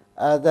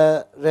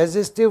 The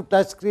resistive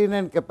touchscreen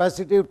and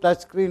capacitive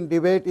touchscreen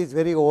debate is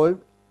very old.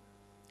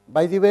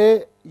 By the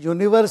way,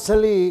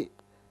 universally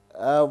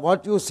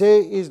what you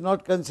say is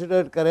not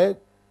considered correct.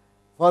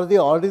 For the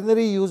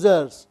ordinary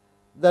users,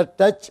 the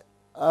touch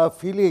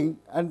feeling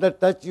and the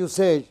touch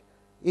usage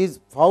is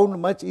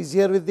found much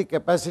easier with the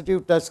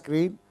capacitive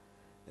touchscreen.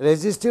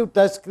 Resistive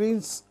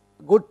touchscreens,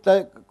 good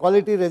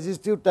quality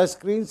resistive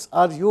touchscreens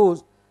are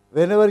used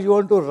whenever you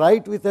want to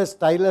write with a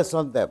stylus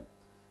on them,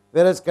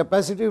 whereas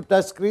capacitive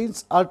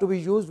touchscreens are to be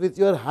used with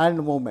your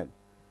hand movement,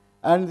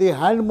 and the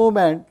hand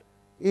movement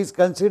is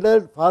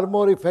considered far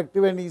more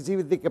effective and easy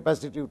with the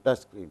capacitive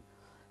touchscreen.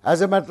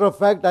 As a matter of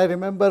fact, I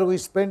remember we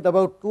spent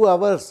about 2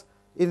 hours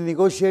in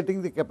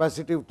negotiating the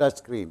capacitive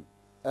touchscreen.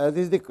 This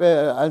is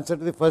the answer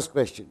to the first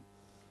question.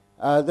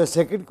 The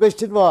second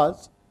question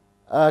was,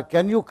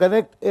 can you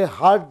connect a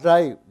hard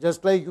drive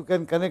just like you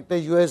can connect a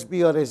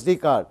USB or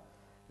SD card?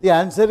 The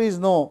answer is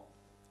no.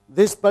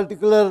 This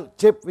particular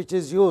chip which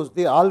is used,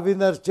 the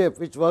all-winner chip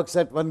which works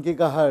at 1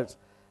 gigahertz,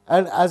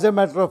 and as a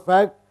matter of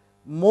fact,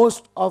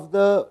 most of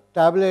the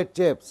tablet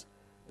chips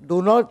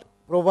do not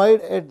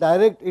provide a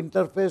direct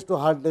interface to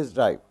hard disk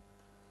drive.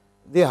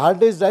 The hard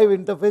disk drive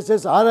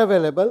interfaces are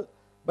available,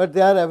 but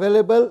they are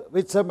available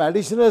with some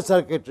additional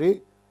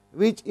circuitry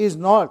which is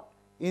not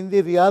in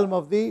the realm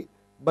of the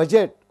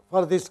budget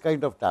for this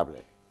kind of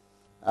tablet.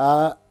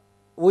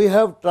 We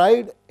have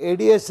tried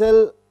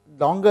ADSL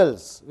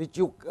dongles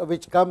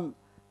which come,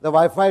 the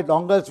Wi-Fi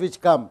dongles which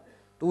come,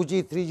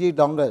 2G, 3G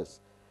dongles,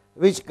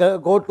 which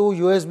go to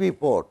USB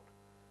port.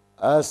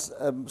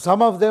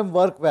 Some of them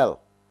work well.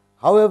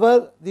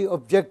 However, the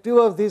objective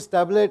of this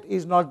tablet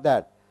is not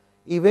that.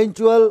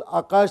 Eventual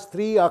Aakash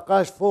 3,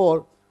 Aakash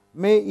 4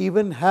 may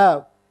even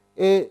have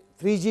a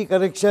 3G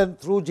connection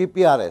through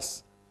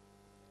GPRS.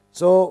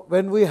 So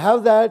when we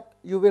have that,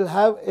 you will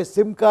have a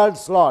SIM card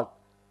slot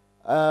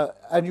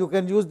and you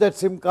can use that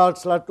SIM card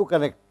slot to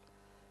connect.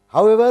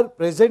 However,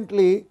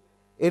 presently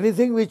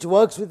anything which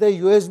works with a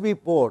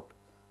USB port,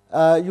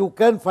 you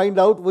can find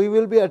out. We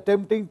will be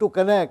attempting to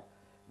connect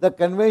the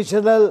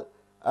conventional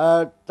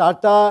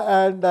Tata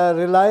and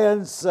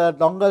Reliance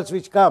dongles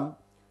which come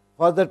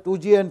for the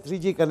 2G and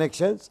 3G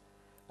connections,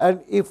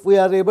 and if we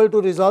are able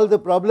to resolve the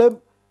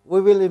problem, we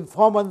will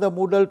inform on the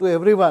Moodle to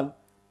everyone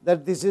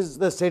that this is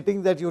the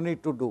setting that you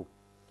need to do.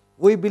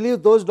 We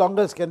believe those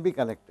dongles can be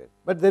connected,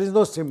 but there is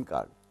no SIM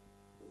card.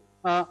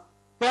 Can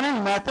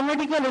a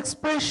mathematical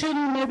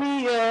expression may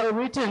be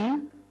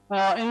written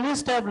in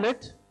this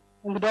tablet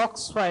in the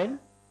docs file?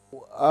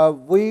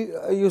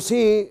 You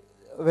see,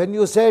 when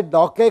you say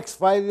docx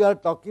file, you are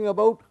talking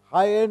about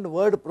high-end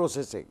word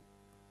processing.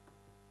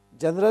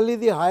 Generally,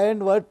 the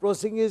high-end word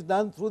processing is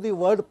done through the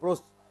word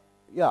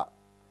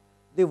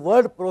the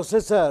word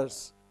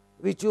processors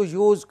which you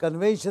use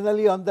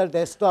conventionally on the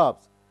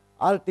desktops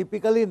are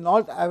typically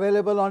not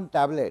available on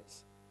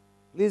tablets.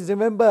 Please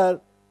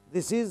remember,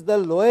 this is the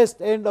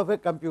lowest end of a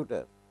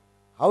computer.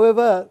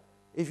 However,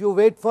 if you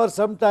wait for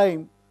some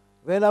time,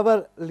 when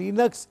our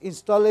Linux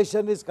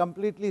installation is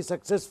completely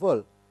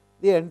successful,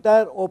 the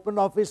entire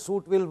OpenOffice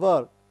suite will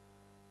work,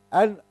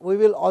 and we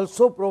will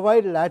also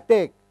provide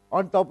LaTeX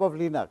on top of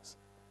Linux.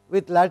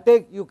 With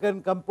LaTeX, you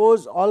can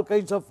compose all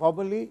kinds of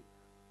formulae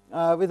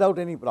without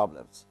any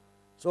problems.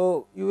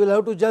 So, you will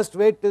have to just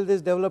wait till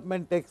this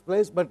development takes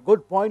place, but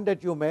good point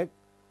that you made.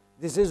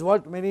 This is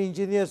what many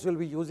engineers will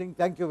be using.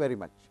 Thank you very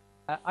much.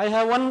 I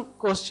have one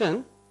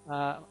question.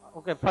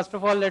 Okay, first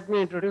of all, let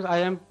me introduce. I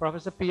am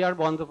Professor P.R.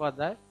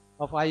 Bandyopadhyay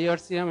of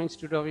IRCM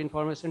Institute of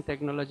Information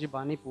Technology,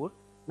 Banipur.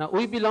 Now,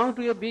 we belong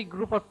to a big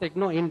group of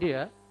Techno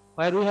India,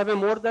 where we have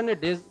more than a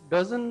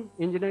dozen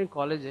engineering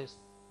colleges.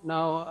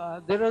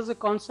 Now, there is a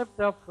concept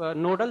of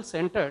nodal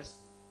centers.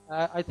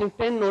 I think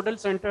 10 nodal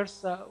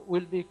centers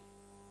will be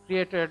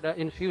created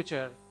in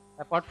future,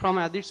 apart from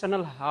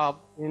additional hub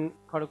in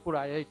Kharagpur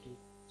IIT.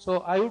 So,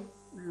 I would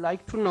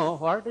like to know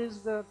what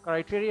is the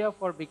criteria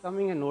for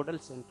becoming a nodal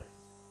center.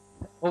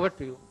 Over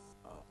to you.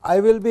 I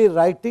will be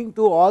writing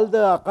to all the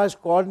Aakash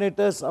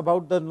coordinators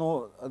about the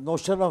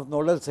notion of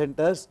nodal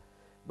centers,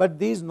 but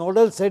these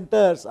nodal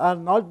centers are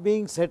not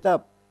being set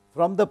up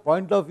from the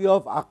point of view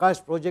of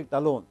Aakash project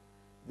alone.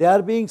 They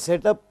are being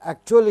set up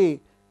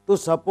actually to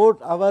support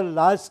our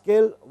large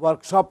scale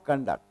workshop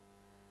conduct.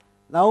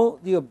 Now,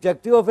 the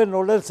objective of a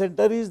nodal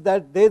center is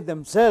that they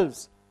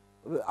themselves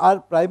are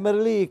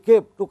primarily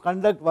equipped to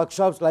conduct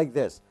workshops like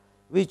this,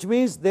 which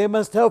means they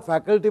must have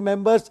faculty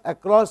members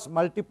across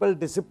multiple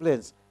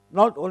disciplines,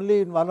 not only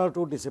in one or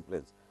two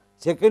disciplines.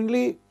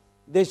 Secondly,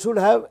 they should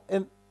have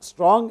a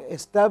strong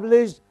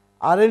established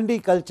R&D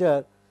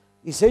culture.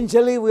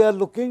 Essentially, we are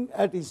looking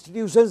at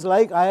institutions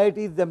like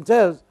IIT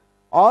themselves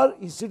or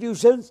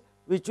institutions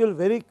which will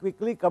very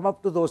quickly come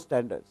up to those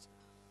standards.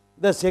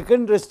 The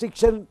second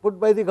restriction put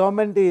by the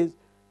government is,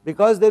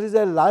 because there is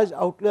a large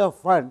outlay of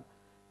fund,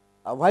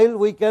 while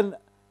we can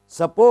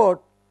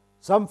support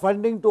some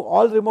funding to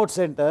all remote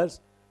centers,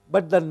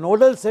 but the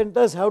nodal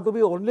centers have to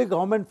be only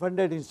government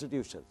funded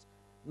institutions.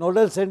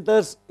 Nodal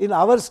centers in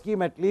our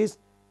scheme at least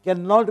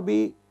cannot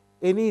be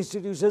any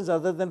institutions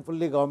other than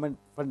fully government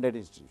funded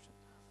institutions.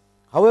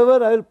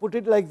 However, I will put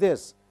it like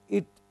this,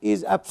 it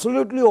is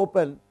absolutely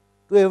open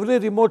to every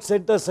remote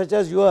center such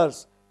as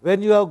yours,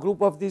 when you have a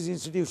group of these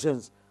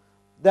institutions,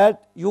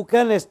 that you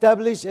can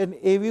establish an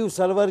AVU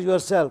server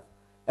yourself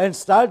and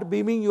start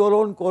beaming your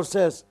own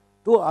courses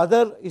to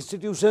other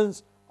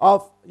institutions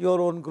of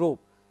your own group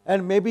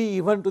and maybe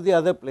even to the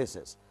other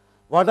places.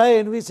 What I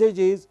envisage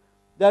is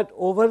that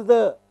over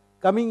the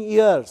coming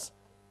years,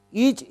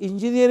 each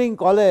engineering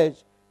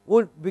college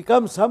would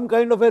become some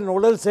kind of a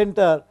nodal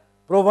center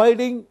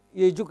providing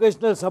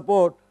educational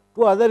support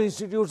to other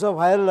institutes of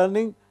higher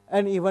learning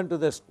and even to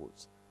the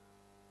schools.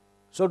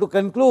 So, to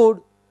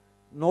conclude,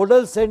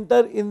 nodal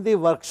center in the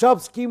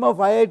workshop scheme of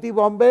IIT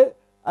Bombay,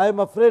 I am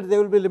afraid they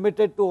will be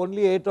limited to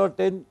only 8 or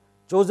 10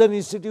 chosen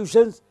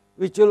institutions,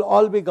 which will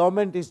all be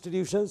government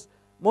institutions.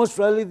 Most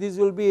probably these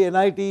will be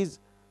NITs,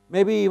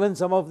 maybe even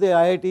some of the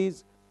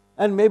IITs,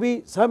 and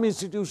maybe some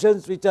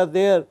institutions which are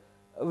there,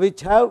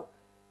 which have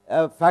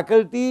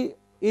faculty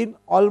in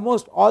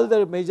almost all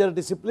the major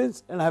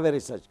disciplines and have a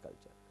research culture.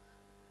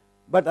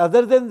 But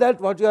other than that,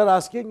 what you are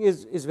asking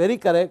is very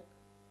correct,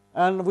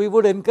 and we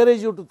would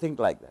encourage you to think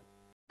like that.